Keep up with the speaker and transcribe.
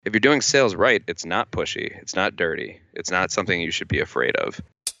If you're doing sales right, it's not pushy. It's not dirty. It's not something you should be afraid of.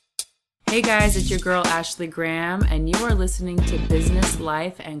 Hey guys, it's your girl Ashley Graham, and you are listening to Business,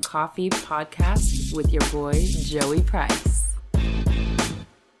 Life, and Coffee podcast with your boy, Joey Price.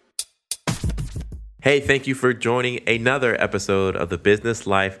 Hey, thank you for joining another episode of the Business,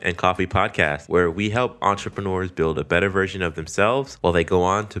 Life, and Coffee podcast, where we help entrepreneurs build a better version of themselves while they go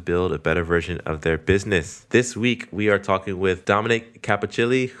on to build a better version of their business. This week, we are talking with Dominic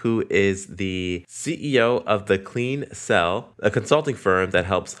Cappuccilli, who is the CEO of The Clean Sell, a consulting firm that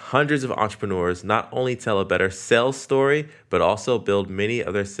helps hundreds of entrepreneurs not only tell a better sales story, but also build many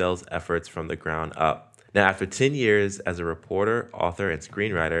of their sales efforts from the ground up. Now, after 10 years as a reporter, author, and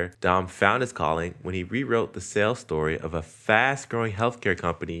screenwriter, Dom found his calling when he rewrote the sales story of a fast-growing healthcare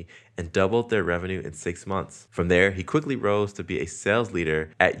company and doubled their revenue in 6 months. From there, he quickly rose to be a sales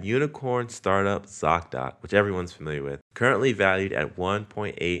leader at unicorn startup ZocDoc, which everyone's familiar with, currently valued at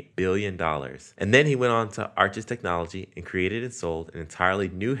 $1.8 billion. And then he went on to Arches Technology and created and sold an entirely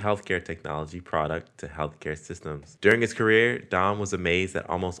new healthcare technology product to healthcare systems. During his career, Dom was amazed that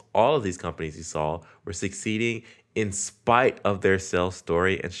almost all of these companies he saw were succeeding in spite of their sales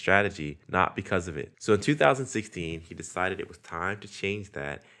story and strategy, not because of it. So in 2016, he decided it was time to change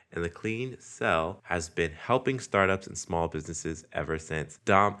that, and The Clean Sell has been helping startups and small businesses ever since.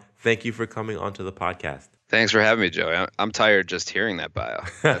 Dom, thank you for coming onto the podcast. Thanks for having me, Joey. I'm tired just hearing that bio.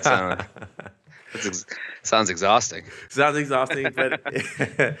 That sounds exhausting. Sounds exhausting, but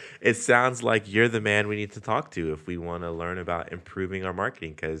it sounds like you're the man we need to talk to if we want to learn about improving our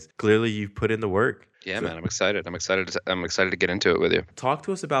marketing, because clearly you've put in the work. Yeah, man, I'm excited. I'm excited to get into it with you. Talk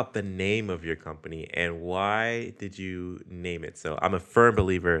to us about the name of your company and why did you name it? So I'm a firm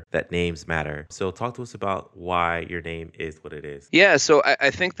believer that names matter. So talk to us about why your name is what it is. Yeah, so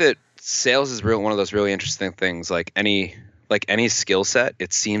I think that sales is one of those really interesting things. Like any skill set,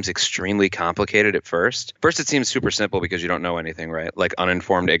 it seems extremely complicated at first. First, it seems super simple because you don't know anything, right? Like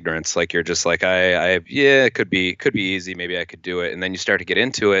uninformed ignorance. Like you're just like, it could be easy. Maybe I could do it. And then you start to get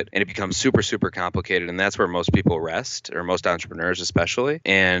into it and it becomes super, super complicated. And that's where most people rest, or most entrepreneurs especially.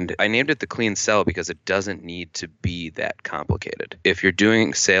 And I named it The Clean Sell because it doesn't need to be that complicated. If you're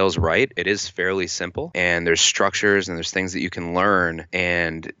doing sales right, it is fairly simple. And there's structures and there's things that you can learn,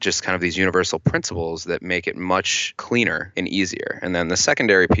 and just kind of these universal principles that make it much cleaner and easier. And then the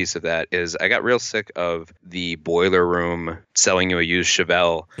secondary piece of that is I got real sick of the boiler room selling you a used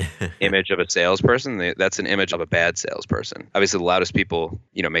Chevelle image of a salesperson. That's an image of a bad salesperson. Obviously, the loudest people,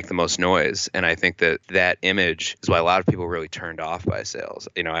 make the most noise. And I think that image is why a lot of people really turned off by sales.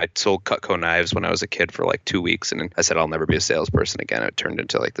 I sold Cutco knives when I was a kid for like 2 weeks, and I said, I'll never be a salesperson again. It turned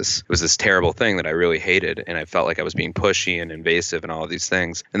into like this, it was this terrible thing that I really hated. And I felt like I was being pushy and invasive and all of these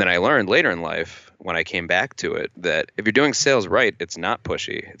things. And then I learned later in life, when I came back to it, that if you're doing sales right, it's not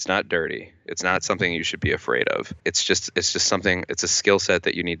pushy, it's not dirty, it's not something you should be afraid of. It's just something, it's a skill set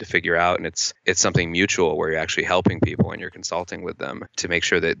that you need to figure out, and it's something mutual where you're actually helping people and you're consulting with them to make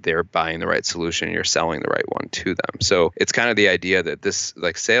sure that they're buying the right solution and you're selling the right one to them. So it's kind of the idea that this,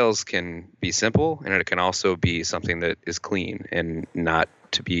 like, sales can be simple, and it can also be something that is clean and not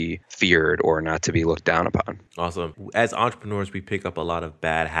to be feared or not to be looked down upon. Awesome. As entrepreneurs, we pick up a lot of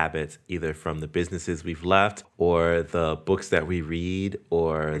bad habits, either from the businesses we've left or the books that we read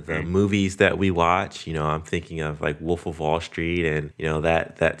or the movies that we watch. I'm thinking of like Wolf of Wall Street and,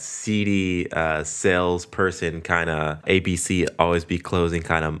 that seedy salesperson kind of ABC, always be closing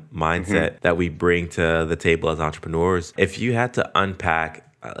kind of mindset that we bring to the table as entrepreneurs. If you had to unpack,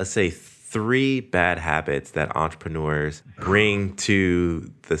 let's say, 3 bad habits that entrepreneurs bring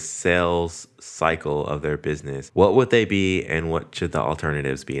to the sales cycle of their business, what would they be, and what should the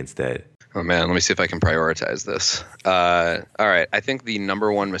alternatives be instead? Oh man, let me see if I can prioritize this. All right, I think the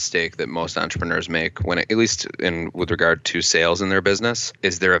number one mistake that most entrepreneurs make, at least with regard to sales in their business,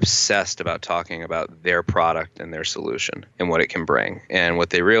 is they're obsessed about talking about their product and their solution and what it can bring, and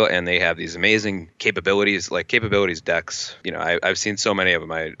and they have these amazing capabilities, like capabilities decks. I've seen so many of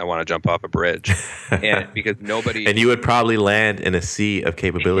them. I want to jump off a bridge, and because nobody. And you would probably land in a sea of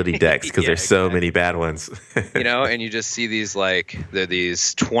capability decks because there's so many bad ones. And you just see these they're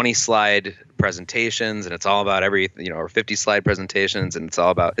these 20-slide presentations, and it's all about or 50 slide presentations, and it's all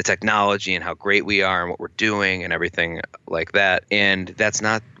about the technology and how great we are and what we're doing and everything like that. And that's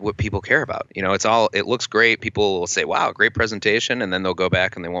not what people care about. It looks great. People will say, wow, great presentation. And then they'll go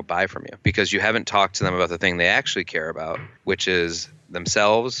back and they won't buy from you because you haven't talked to them about the thing they actually care about, which is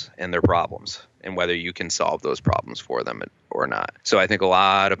themselves and their problems, and whether you can solve those problems for them or not. So I think a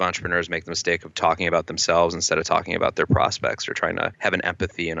lot of entrepreneurs make the mistake of talking about themselves instead of talking about their prospects, or trying to have an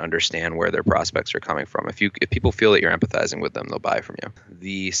empathy and understand where their prospects are coming from. If people feel that you're empathizing with them, they'll buy from you.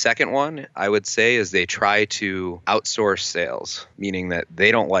 The second one I would say is they try to outsource sales, meaning that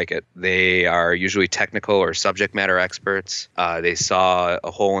they don't like it. They are usually technical or subject matter experts. They saw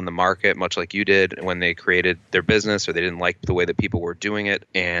a hole in the market, much like you did when they created their business, or they didn't like the way that people were doing it.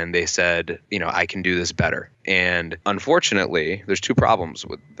 And they said, I can do this better. And unfortunately, there's two problems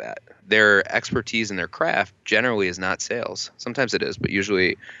with that. Their expertise in their craft generally is not sales. Sometimes it is, but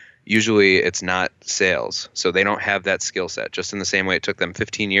usually it's not sales. So they don't have that skill set. Just in the same way it took them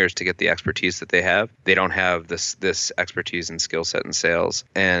 15 years to get the expertise that they have, they don't have this expertise and skill set in sales.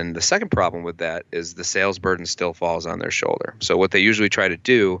 And the second problem with that is the sales burden still falls on their shoulder. So what they usually try to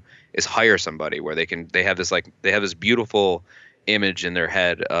do is hire somebody where they have this beautiful image in their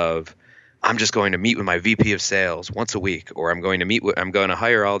head of, I'm just going to meet with my VP of sales once a week, or I'm going to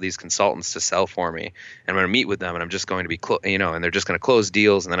hire all these consultants to sell for me, and I'm going to meet with them, and I'm just going to be, and they're just going to close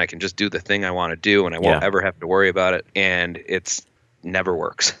deals, and then I can just do the thing I want to do, and I won't ever have to worry about it. And it's never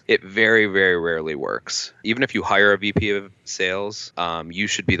works. It very, very rarely works. Even if you hire a VP of sales, you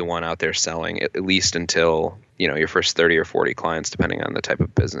should be the one out there selling at least until your first 30 or 40 clients, depending on the type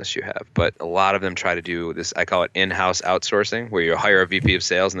of business you have. But a lot of them try to do this, I call it in-house outsourcing, where you hire a VP of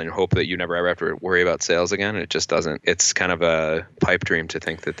sales and then hope that you never ever have to worry about sales again. And it just doesn't. It's kind of a pipe dream to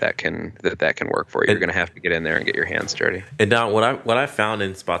think that can work for you. You're going to have to get in there and get your hands dirty. And Don, what I found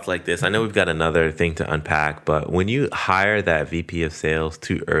in spots like this, I know we've got another thing to unpack, but when you hire that VP of sales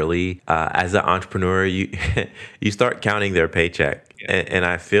too early, as an entrepreneur, you start counting their paycheck. And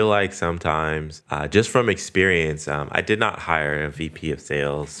I feel like sometimes, just from experience, I did not hire a VP of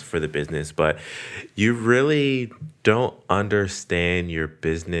sales for the business, but you really don't understand your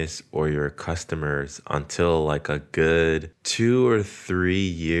business or your customers until like a good 2 or 3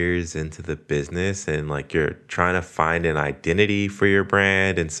 years into the business, and like you're trying to find an identity for your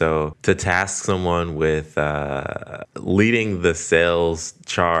brand. And so to task someone with leading the sales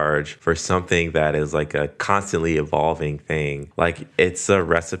charge for something that is like a constantly evolving thing, like it's a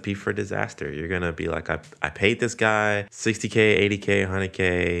recipe for disaster. You're gonna be like, I paid this guy $60K, $80K,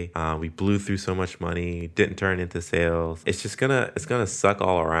 $100K. We blew through so much money, didn't turn into sales. It's gonna suck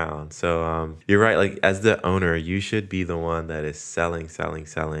all around. So you're right. Like as the owner, you should be the one that is selling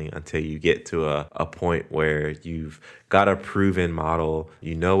until you get to a point where you've got a proven model.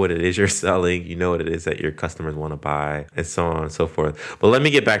 You know what it is you're selling. You know what it is that your customers want to buy, and so on and so forth. But let me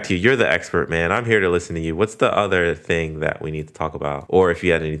get back to you. You're the expert, man. I'm here to listen to you. What's the other thing that we need to talk about? Or if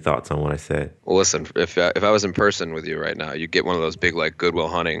you had any thoughts on what I said. Well, listen, if I was in person with you right now, you'd get one of those big like Goodwill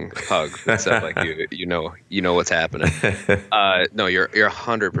Hunting hugs that said like you know what's happening. No, you're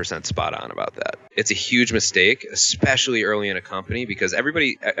 100% spot on about that. It's a huge mistake, especially early in a company, because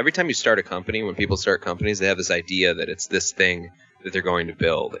every time you start a company, when people start companies, they have this idea that it's this thing that they're going to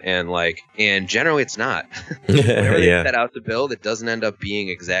build, and generally it's not. Whatever they set out to build, it doesn't end up being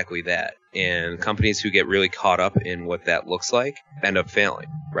exactly that. And companies who get really caught up in what that looks like end up failing,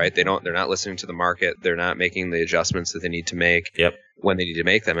 right? They're not listening to the market. They're not making the adjustments that they need to make when they need to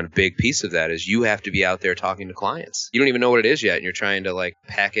make them. And a big piece of that is you have to be out there talking to clients. You don't even know what it is yet, and you're trying to like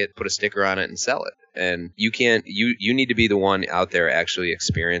pack it, put a sticker on it, and sell it. And you can't. You need to be the one out there actually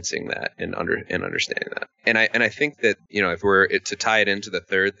experiencing that and understanding that. And I think that if we're to tie it into the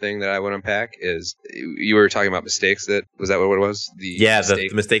third thing that I would unpack is you were talking about mistakes. Was that what it was? The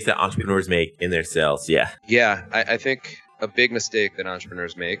mistakes that entrepreneurs make in their sales. Yeah. I think a big mistake that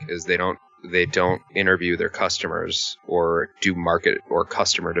entrepreneurs make is they don't interview their customers or do market or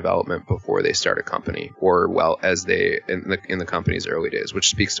customer development before they start a company, or as they in the company's early days, which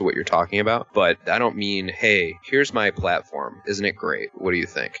speaks to what you're talking about. But I don't mean, hey, here's my platform, isn't it great? What do you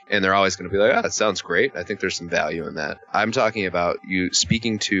think? And they're always going to be like, that sounds great. I think there's some value in that. I'm talking about you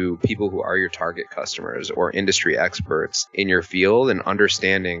speaking to people who are your target customers or industry experts in your field and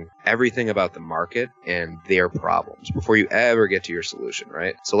understanding everything about the market and their problems before you ever get to your solution,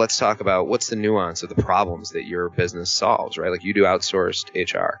 right? So let's talk about what's the nuance of the problems that your business solves, right? Like you do outsourced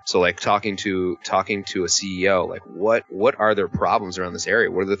HR. So like talking to a CEO, like what are their problems around this area?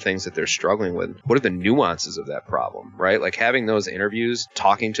 What are the things that they're struggling with? What are the nuances of that problem, right? Like having those interviews,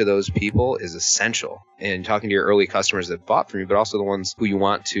 talking to those people is essential. And talking to your early customers that bought from you, but also the ones who you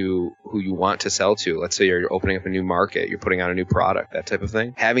want to sell to. Let's say you're opening up a new market, you're putting out a new product, that type of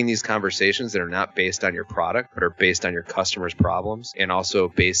thing. Having these conversations that are not based on your product, but are based on your customers' problems, and also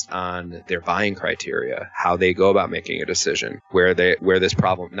based on on their buying criteria, how they go about making a decision, where this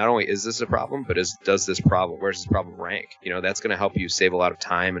problem, not only is this a problem, but where's this problem rank? That's going to help you save a lot of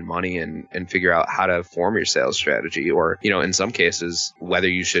time and money and figure out how to form your sales strategy, or, in some cases, whether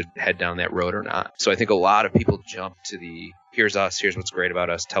you should head down that road or not. So I think a lot of people jump to the here's us, here's what's great about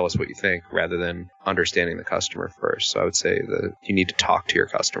us, tell us what you think, rather than understanding the customer first. So I would say that you need to talk to your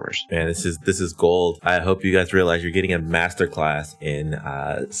customers. Man, this is gold. I hope you guys realize you're getting a masterclass in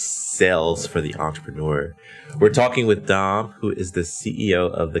sales for the entrepreneur. We're talking with Dom, who is the CEO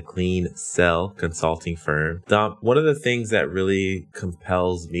of the Clean Sell consulting firm. Dom, one of the things that really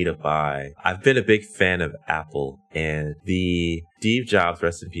compels me to buy, I've been a big fan of Apple, and the Steve Jobs,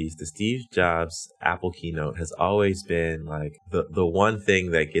 rest in peace, the Steve Jobs Apple keynote has always been like the one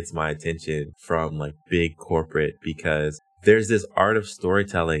thing that gets my attention from like big corporate, because there's this art of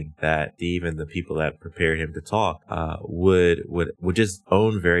storytelling that Steve and the people that prepared him to talk would just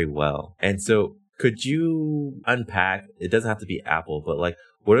own very well. And so could you unpack, it doesn't have to be Apple, but like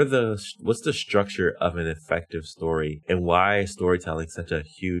what's the structure of an effective story, and why is storytelling such a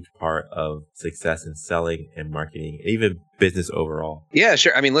huge part of success in selling and marketing, and even business overall? Yeah,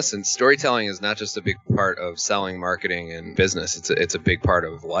 sure. I mean, listen, storytelling is not just a big part of selling, marketing, and business. It's a big part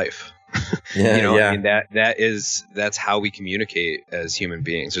of life. I mean, that's how we communicate as human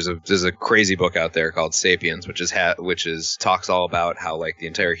beings. There's a crazy book out there called Sapiens, which talks all about how like the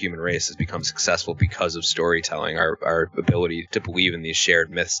entire human race has become successful because of storytelling, our ability to believe in these shared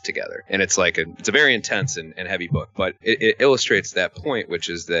myths together. And it's a very intense and heavy book, but it illustrates that point, which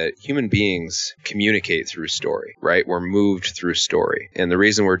is that human beings communicate through story, right? We're moved through story. And the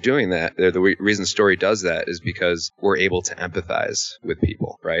reason we're doing that, the reason story does that, is because we're able to empathize with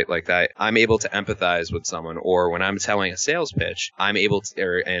people, right? Like that. I'm able to empathize with someone, or when I'm telling a sales pitch, I'm able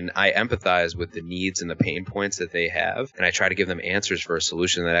to, and I empathize with the needs and the pain points that they have, and I try to give them answers for a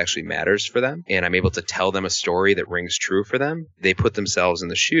solution that actually matters for them, and I'm able to tell them a story that rings true for them. They put themselves in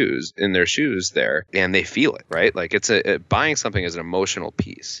their shoes there, and they feel it, right? Like buying something is an emotional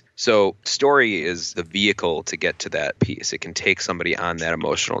piece. So story is the vehicle to get to that piece. It can take somebody on that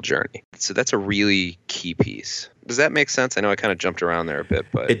emotional journey. So that's a really key piece. Does that make sense? I know I kind of jumped around there a bit,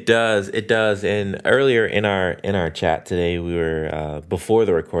 but it does. And earlier in our chat today, we were before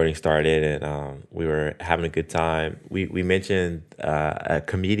the recording started, and we were having a good time. We mentioned a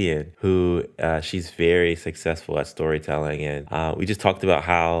comedian who she's very successful at storytelling, and we just talked about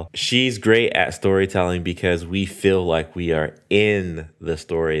how she's great at storytelling because we feel like we are in the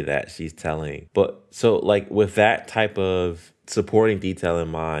story that she's telling. But so like with that type of supporting detail in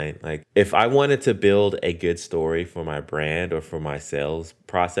mind, like if I wanted to build a good story for my brand or for my sales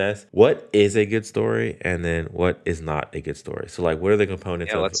process, what is a good story, and then what is not a good story? So like what are the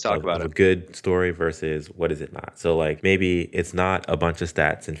components of a good story versus what is it not? So like maybe it's not a bunch of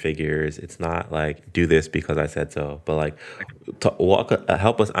stats and figures, it's not like do this because I said so, but like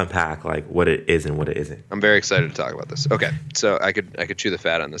help us unpack like what it is and what it isn't. I'm very excited to talk about this. Okay, so I could chew the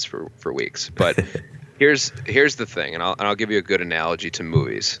fat on this for weeks, but Here's the thing, and I'll give you a good analogy to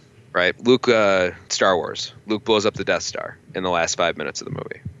movies, right? Star Wars. Luke blows up the Death Star in the last 5 minutes of the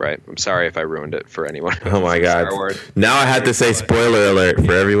movie, right? I'm sorry if I ruined it for anyone. Oh my God! Now I have to say spoiler alert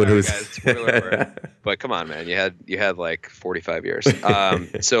for everyone who's. Spoiler alert. But come on, man, you had like 45 years.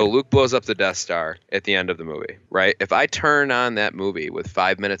 So Luke blows up the Death Star at the end of the movie, right? If I turn on that movie with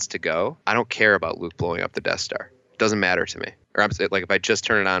 5 minutes to go, I don't care about Luke blowing up the Death Star. It doesn't matter to me. Or I'm saying, like, if I just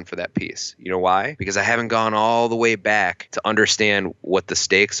turn it on for that piece, you know why? Because I haven't gone all the way back to understand what the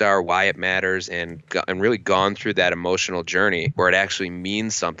stakes are, why it matters, and really gone through that emotional journey where it actually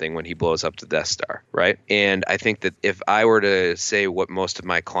means something when he blows up the Death Star, right? And I think that if I were to say what most of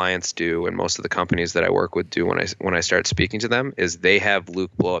my clients do and most of the companies that I work with do when I start speaking to them, is they have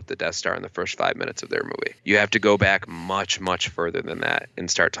Luke blow up the Death Star in the first 5 minutes of their movie. You have to go back much, much further than that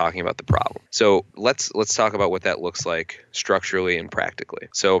and start talking about the problem. So let's talk about what that looks like structurally and practically.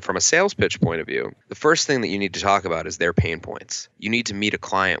 So from a sales pitch point of view, the first thing that you need to talk about is their pain points. You need to meet a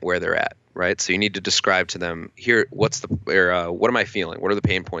client where they're at, right? So you need to describe to them, here, what am I feeling? What are the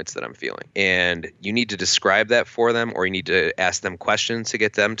pain points that I'm feeling? And you need to describe that for them, or you need to ask them questions to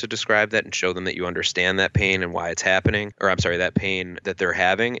get them to describe that and show them that you understand that pain and why it's happening, or I'm sorry, that pain that they're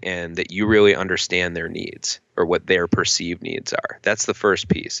having, and that you really understand their needs or what their perceived needs are. That's the first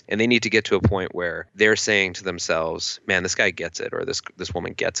piece. And they need to get to a point where they're saying to themselves, man, this guy gets it, or this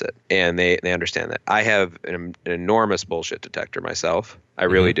woman gets it. And they understand that. I have an enormous bullshit detector myself. I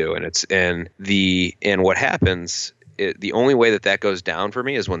really do. And what happens the only way that goes down for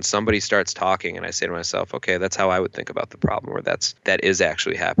me is when somebody starts talking and I say to myself, okay, that's how I would think about the problem, or that is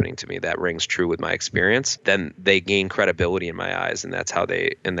actually happening to me. That rings true with my experience. Then they gain credibility in my eyes, and that's how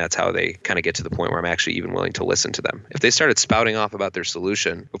they kind of get to the point where I'm actually even willing to listen to them. If they started spouting off about their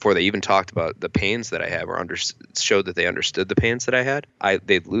solution before they even talked about the pains that I have or showed that they understood the pains that I had,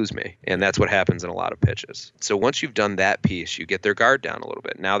 they'd lose me. And that's what happens in a lot of pitches. So once you've done that piece, you get their guard down a little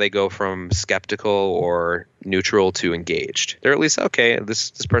bit. Now they go from skeptical or neutral to engaged. They're at least, okay,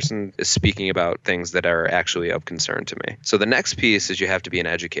 this person is speaking about things that are actually of concern to me. So the next piece is you have to be an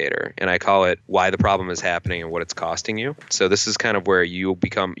educator, and I call it why the problem is happening and what it's costing you. So this is kind of where you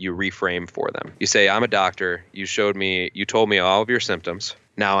reframe for them. You say, I'm a doctor. You told me all of your symptoms.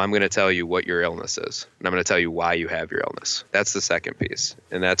 Now I'm going to tell you what your illness is, and I'm going to tell you why you have your illness. That's the second piece.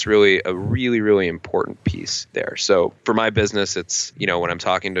 And that's really a really, really important piece there. So for my business, it's, when I'm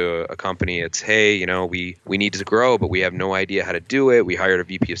talking to a company, it's, hey, we need to grow, but we have no idea how to do it. We hired a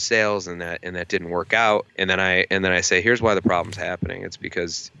VP of sales and that didn't work out. And then I say, here's why the problem's happening. It's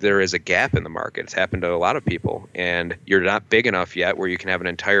because there is a gap in the market. It's happened to a lot of people, and you're not big enough yet where you can have an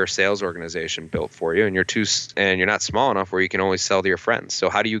entire sales organization built for you, and you're not small enough where you can only sell to your friends. So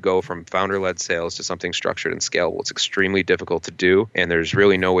how do you go from founder-led sales to something structured and scalable? It's extremely difficult to do, and there's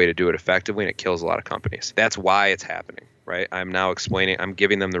really no way to do it effectively, and it kills a lot of companies. That's why it's happening, right? I'm now explaining, I'm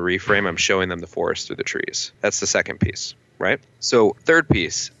giving them the reframe, I'm showing them the forest through the trees. That's the second piece. Right? So third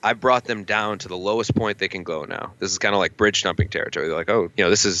piece, I've brought them down to the lowest point they can go now. This is kind of like bridge jumping territory. They're like, oh,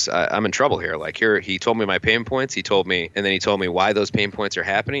 this is, I'm in trouble here. Like here, he told me my pain points. He told me why those pain points are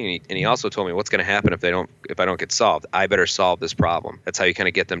happening. And he also told me what's going to happen if I don't get solved. I better solve this problem. That's how you kind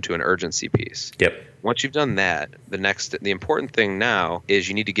of get them to an urgency piece. Yep. Once you've done that, the important thing now is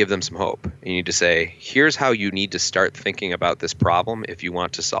you need to give them some hope. You need to say, here's how you need to start thinking about this problem if you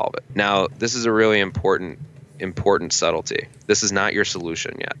want to solve it. Now, this is a really important subtlety. This is not your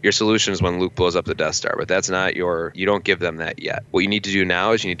solution yet. Your solution is when Luke blows up the Death Star, but that's not you don't give them that yet. What you need to do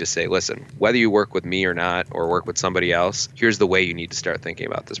now is you need to say, listen, whether you work with me or not, or work with somebody else, here's the way you need to start thinking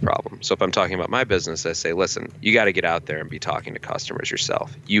about this problem. So if I'm talking about my business, I say, listen, you got to get out there and be talking to customers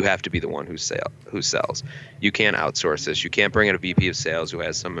yourself. You have to be the one who sells. You can't outsource this. You can't bring in a VP of sales who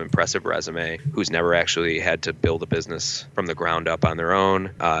has some impressive resume, who's never actually had to build a business from the ground up on their own,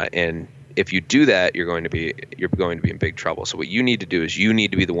 and if you do that, you're going to be in big trouble. So what you need to do is you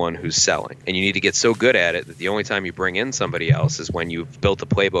need to be the one who's selling, and you need to get so good at it that the only time you bring in somebody else is when you've built the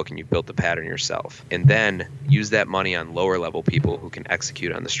playbook and you've built the pattern yourself, and then use that money on lower level people who can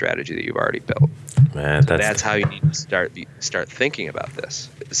execute on the strategy that you've already built. Man, that's how you need to start thinking about this.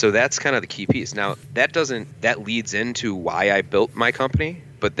 So that's kind of the key piece. Now that leads into why I built my company.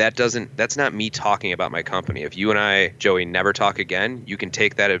 But that's not me talking about my company. If you and I, Joey, never talk again, you can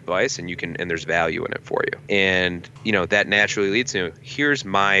take that advice and there's value in it for you. And, that naturally leads to, here's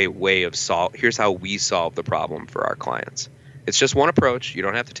my way of here's how we solve the problem for our clients. It's just one approach. You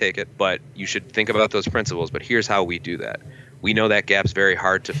don't have to take it, but you should think about those principles. But here's how we do that. We know that gap's very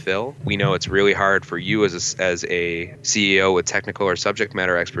hard to fill. We know it's really hard for you as a CEO with technical or subject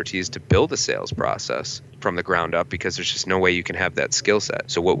matter expertise to build a sales process from the ground up, because there's just no way you can have that skill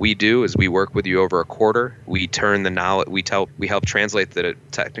set. So what we do is we work with you over a quarter. We turn the knowledge, we help translate the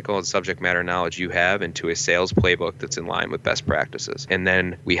technical and subject matter knowledge you have into a sales playbook that's in line with best practices. And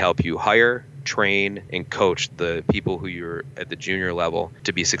then we help you hire, train, and coach the people who you're at the junior level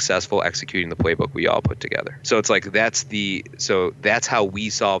to be successful executing the playbook we all put together. So it's like that's how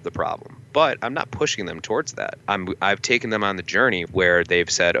we solve the problem. But I'm not pushing them towards that. I've taken them on the journey where they've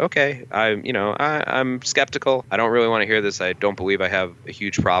said, okay, I'm skeptical. I don't really want to hear this. I don't believe I have a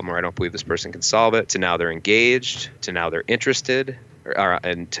huge problem, or I don't believe this person can solve it. To now they're engaged. To now they're interested.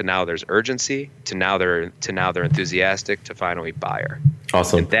 And to now there's urgency. To now they're enthusiastic. To finally buyer.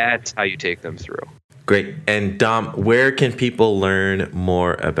 Awesome. And that's how you take them through. Great. And Dom, where can people learn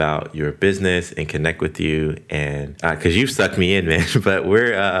more about your business and connect with you? And because you've sucked me in, man, but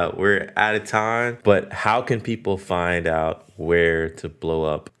we're out of time. But how can people find out where to blow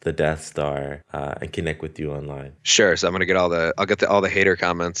up the Death Star and connect with you online? Sure. So I'm gonna get all the hater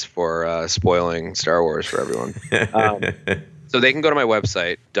comments for spoiling Star Wars for everyone. So they can go to my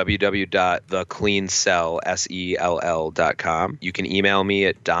website, www.thecleancell.com. You can email me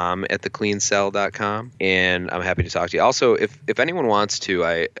at dom@thecleancell.com, and I'm happy to talk to you. Also, if anyone wants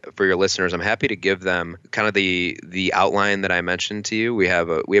to, for your listeners, I'm happy to give them kind of the outline that I mentioned to you. We have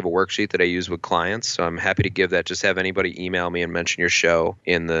a worksheet that I use with clients, so I'm happy to give that. Just have anybody email me and mention your show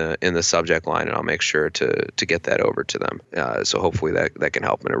in the subject line, and I'll make sure to get that over to them. So hopefully that can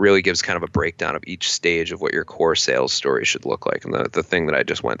help. And it really gives kind of a breakdown of each stage of what your core sales story should look like. And the thing that I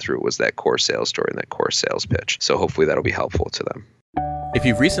just just went through was that core sales story and that core sales pitch. So hopefully that'll be helpful to them. If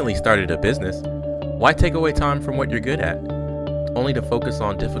you've recently started a business, why take away time from what you're good at, only to focus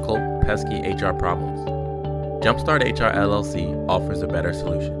on difficult, pesky HR problems? Jumpstart HR LLC offers a better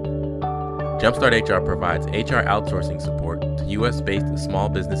solution. Jumpstart HR provides HR outsourcing support to U.S.-based small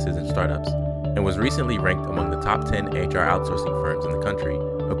businesses and startups, and was recently ranked among the top 10 HR outsourcing firms in the country,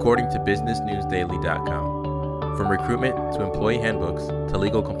 according to BusinessNewsDaily.com. From recruitment to employee handbooks to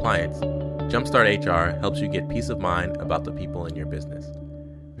legal compliance, Jumpstart HR helps you get peace of mind about the people in your business.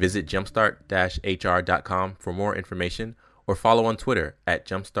 Visit jumpstart-hr.com for more information or follow on Twitter at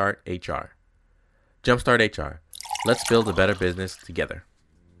jumpstarthr. Jumpstart HR. Let's build a better business together.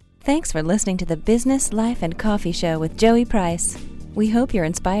 Thanks for listening to the Business, Life, and Coffee Show with Joey Price. We hope you're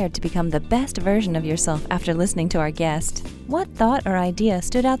inspired to become the best version of yourself after listening to our guest. What thought or idea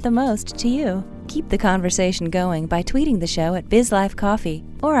stood out the most to you? Keep the conversation going by tweeting the show at BizLifeCoffee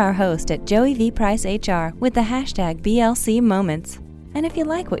or our host at Joey V. Price HR with the hashtag BLC Moments. And if you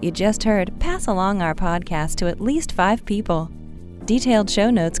like what you just heard, pass along our podcast to at least 5 people. Detailed show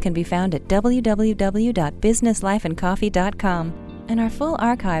notes can be found at www.businesslifeandcoffee.com. And our full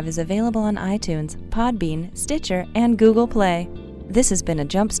archive is available on iTunes, Podbean, Stitcher, and Google Play. This has been a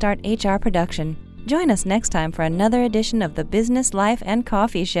Jumpstart HR production. Join us next time for another edition of the Business, Life, and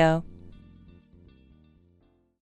Coffee Show.